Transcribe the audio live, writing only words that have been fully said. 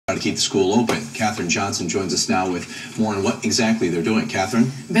keep the school open. Catherine Johnson joins us now with more on what exactly they're doing.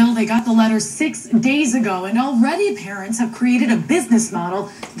 Catherine? Bill, they got the letter 6 days ago, and already parents have created a business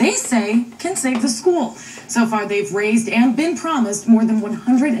model they say can save the school. So far, they've raised and been promised more than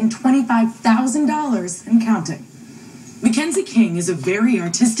 $125,000 and counting. Mackenzie King is a very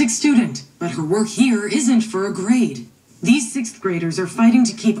artistic student, but her work here isn't for a grade. These 6th graders are fighting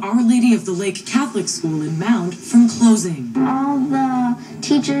to keep Our Lady of the Lake Catholic School in Mound from closing. All the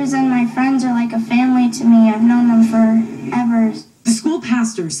teachers and my friends are like a family to me. I've known them forever. The school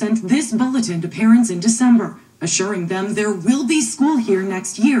pastor sent this bulletin to parents in December, assuring them there will be school here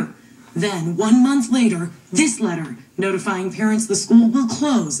next year. Then, 1 month later, this letter notifying parents the school will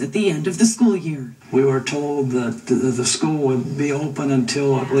close at the end of the school year. We were told that the school would be open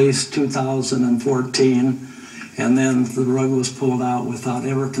until at least 2014. And then the rug was pulled out without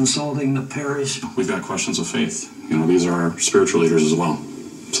ever consulting the parish. We've got questions of faith. These are our spiritual leaders as well.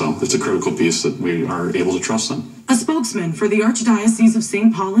 So it's a critical piece that we are able to trust them. A spokesman for the Archdiocese of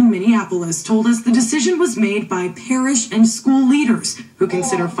St. Paul in Minneapolis told us the decision was made by parish and school leaders who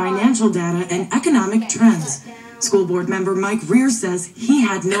consider financial data and economic trends. School board member Mike Rear says he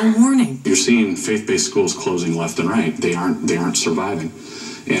had no warning. You're seeing faith-based schools closing left and right. They aren't surviving.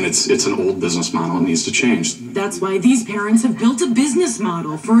 And it's an old business model. It needs to change. That's why these parents have built a business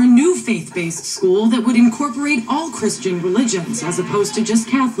model for a new faith-based school that would incorporate all Christian religions as opposed to just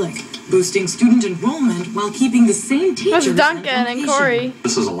Catholic, boosting student enrollment while keeping the same teachers. That's Duncan and Corey.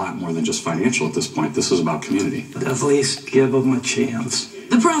 This is a lot more than just financial at this point. This is about community. At least give them a chance.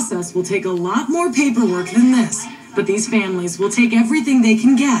 The process will take a lot more paperwork than this, but these families will take everything they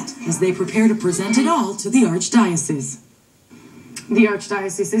can get as they prepare to present it all to the Archdiocese. The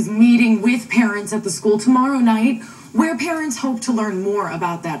Archdiocese is meeting with parents at the school tomorrow night, where parents hope to learn more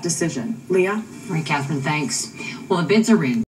about that decision. Leah? All right, Catherine, thanks. Well, the bids are in.